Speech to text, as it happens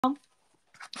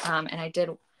And I did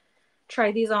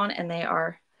try these on and they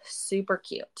are super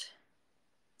cute.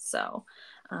 So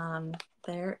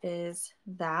there is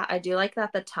that. I do like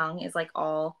that the tongue is like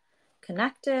all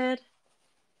connected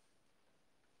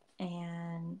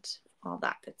and all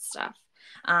that good stuff.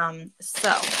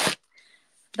 So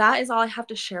that is all I have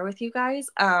to share with you guys.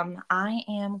 I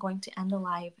am going to end the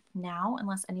live now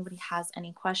unless anybody has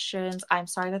any questions. I'm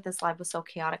sorry that this live was so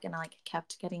chaotic and I like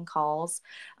kept getting calls.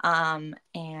 And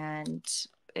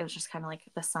it was just kind of like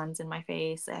the sun's in my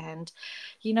face. And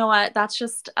you know what? That's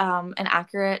just an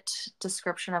accurate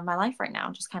description of my life right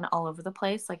now. Just kind of all over the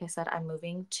place. Like I said, I'm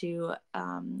moving to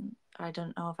I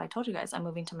don't know if I told you guys, I'm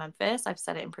moving to Memphis. I've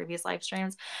said it in previous live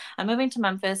streams. I'm moving to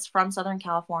Memphis from Southern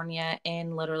California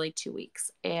in literally 2 weeks.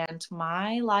 And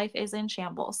my life is in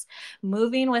shambles.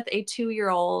 Moving with a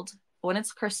 2-year-old when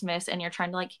it's Christmas and you're trying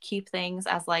to like keep things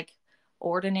as like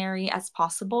ordinary as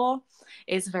possible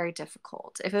is very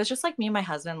difficult. If it was just like me and my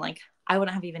husband, like I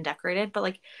wouldn't have even decorated, but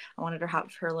like I wanted her to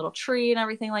have her little tree and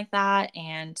everything like that.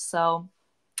 And so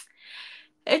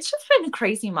it's just been a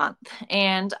crazy month,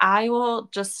 and I will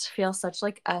just feel such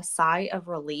like a sigh of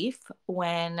relief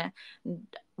when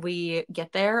we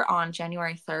get there on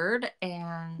January 3rd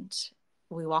and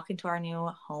we walk into our new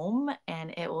home,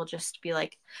 and it will just be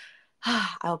like,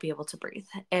 I'll be able to breathe.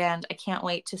 And I can't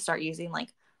wait to start using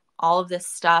like all of this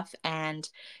stuff and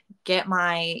get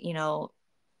my,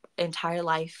 entire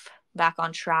life back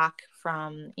on track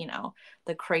from,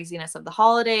 the craziness of the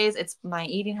holidays. My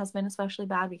eating has been especially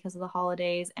bad because of the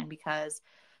holidays and because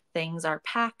things are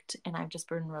packed, and I've just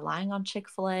been relying on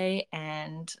Chick-fil-A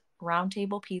and Round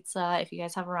Table Pizza. If you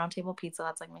guys have a Round Table Pizza,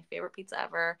 that's like my favorite pizza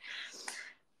ever.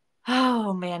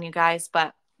 Oh man, you guys.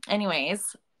 But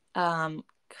anyways,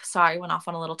 sorry, went off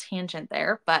on a little tangent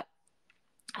there, but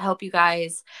I hope you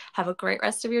guys have a great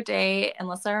rest of your day.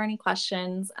 Unless there are any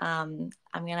questions, I'm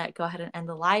going to go ahead and end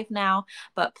the live now.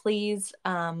 But please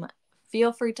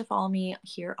feel free to follow me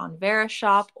here on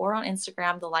AVRE or on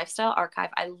Instagram, The Lifestyle Archive.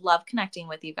 I love connecting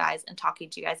with you guys and talking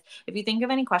to you guys. If you think of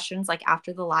any questions like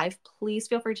after the live, please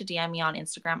feel free to DM me on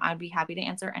Instagram. I'd be happy to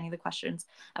answer any of the questions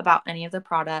about any of the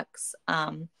products.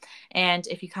 And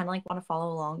if you kind of like want to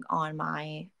follow along on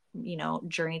my,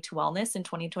 journey to wellness in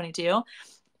 2022,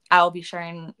 I will be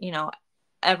sharing,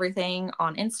 everything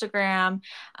on Instagram.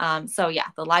 So yeah,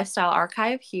 the Lifestyle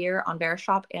Archive here on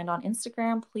AVRE and on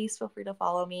Instagram. Please feel free to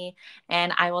follow me,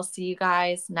 and I will see you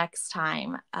guys next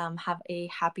time. Have a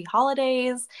happy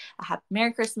holidays, a happy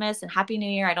Merry Christmas, and Happy New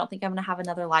Year. I don't think I'm going to have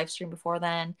another live stream before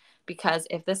then, because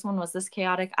if this one was this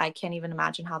chaotic, I can't even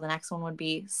imagine how the next one would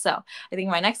be. So I think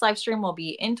my next live stream will be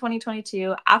in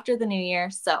 2022 after the new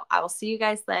year. So I will see you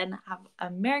guys then. Have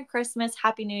a Merry Christmas,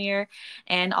 Happy New Year,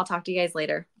 and I'll talk to you guys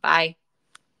later. Bye.